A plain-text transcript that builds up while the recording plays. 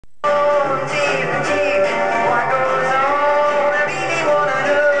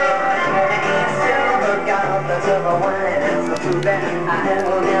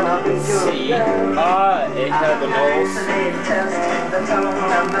the nose.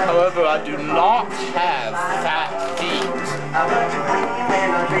 However, I do not have fat feet.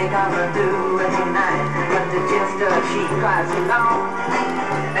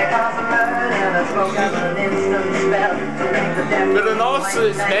 But then also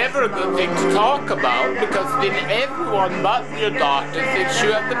it's never a good thing to talk about, because then everyone but your doctor thinks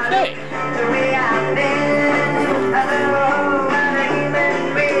you have the plague.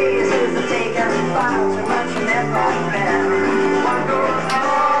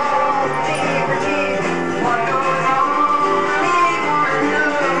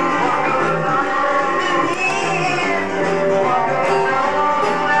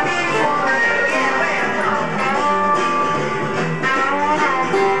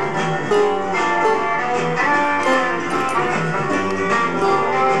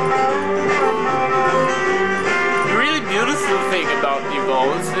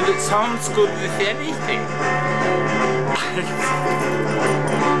 It sounds good with anything.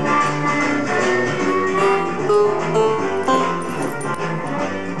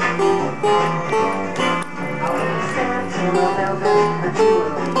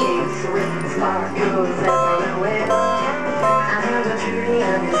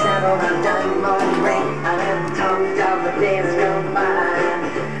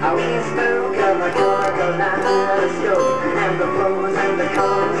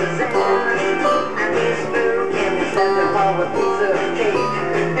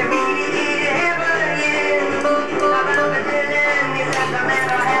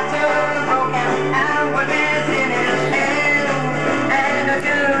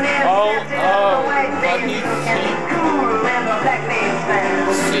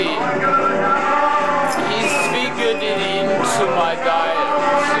 My diet,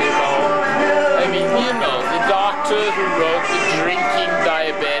 you know. I mean, you know, the doctor who wrote The Drinking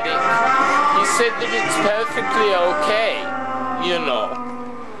Diabetic, he said that it's perfectly okay, you know.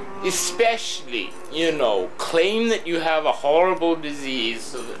 Especially, you know, claim that you have a horrible disease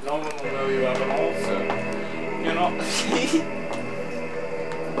so that no one will know you have an ulcer. You know,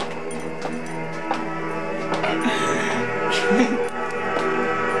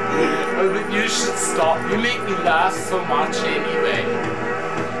 but you should stop. You make me laugh so much anyway.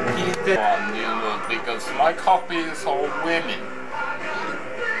 Keep it on, you know, because my copy is all women.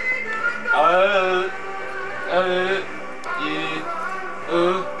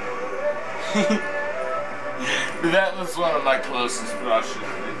 That was one of my closest brushes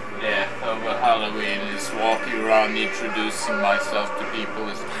with death over Halloween, is walking around introducing myself to people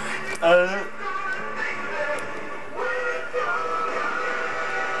as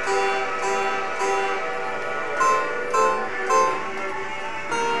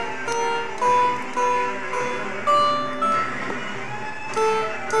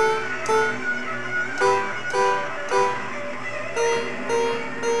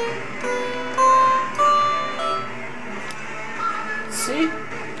See,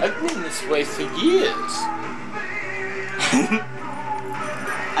 I've been this way for years.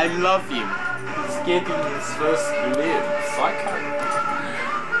 I love him. He's getting his first glimpse. I can't.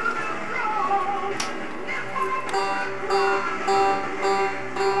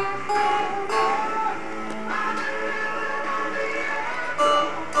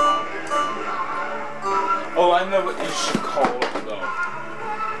 Oh, I know what you should call it though.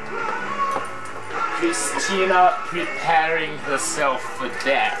 Christina preparing herself for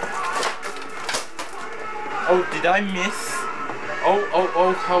death. Oh, did I miss?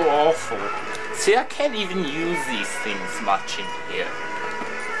 Oh, how awful. See, I can't even use these things much in here.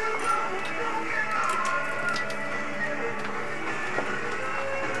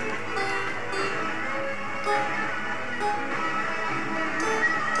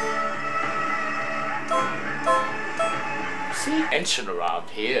 See, tension around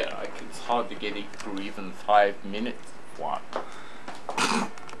here. It's hard to get it through even 5 minutes. What?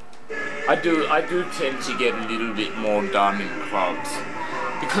 I do tend to get a little bit more done in clubs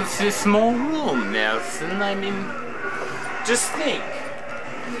because there's more room, Nelson. I mean, just think,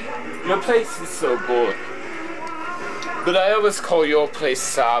 your place is so good, but I always call your place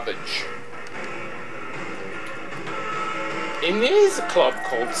Savage. And there is a club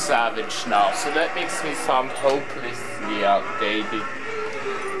called Savage now, so that makes me sound hopelessly outdated.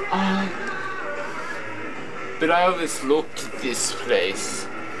 But I always looked at this place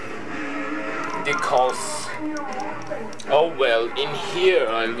because, oh well, in here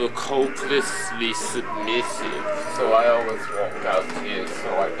I look hopelessly submissive, so I always walk out here so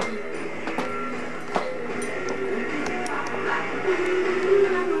I can...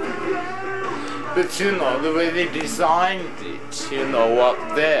 But you know, the way they designed it, you know,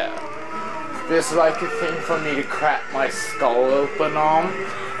 up there, There's like a thing for me to crack my skull open on.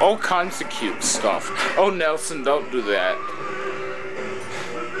 All kinds of cute stuff. Oh, Nelson, don't do that.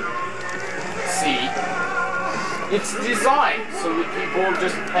 See? It's designed so that people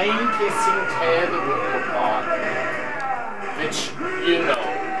just plain kissing tear the room apart. Which, you know.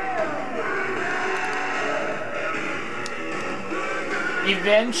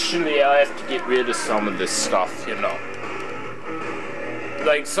 Eventually I have to get rid of some of this stuff, you know.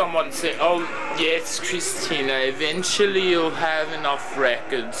 Like someone said, oh yes, Christina, eventually you'll have enough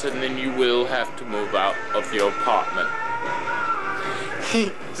records and then you will have to move out of your apartment.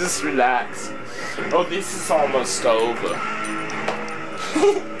 Just relax. Oh, this is almost over.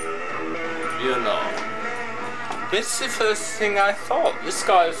 You know. This is the first thing I thought. This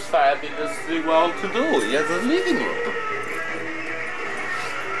guy is fabulously well to do. He has a living room.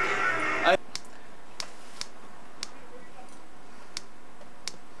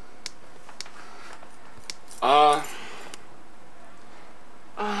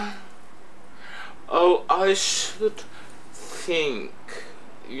 Oh, I should think,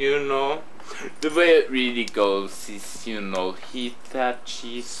 you know, the way it really goes is, you know, he that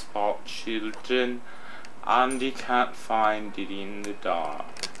G-spot children, and he can't find it in the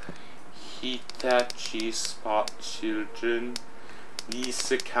dark. He that G-spot children,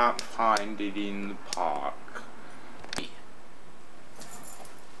 Lisa can't find it in the park.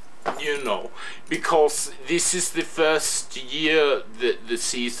 You know, because this is the first year that the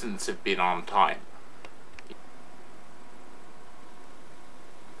seasons have been on time.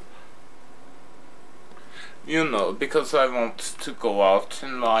 You know, because I want to go out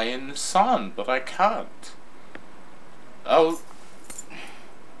and lie in the sun, but I can't. Oh.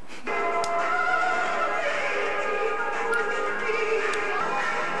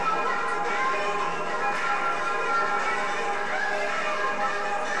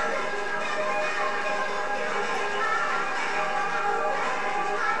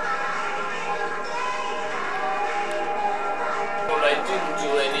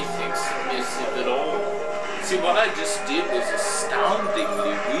 See, what I just did was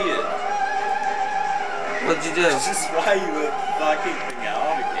astoundingly weird. What'd you do? It's just why you were fucking thing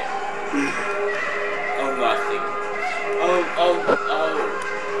out again. Oh, nothing.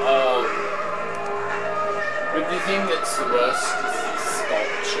 Oh. But the thing that's the worst is this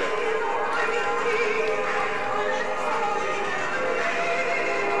sculpture.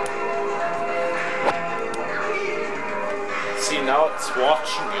 See, now it's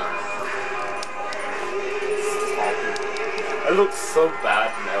watching you. It looks so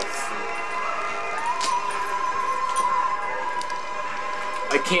bad, Nelson.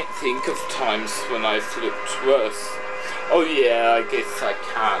 I can't think of times when I've looked worse. Oh yeah, I guess I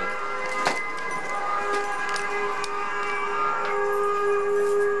can.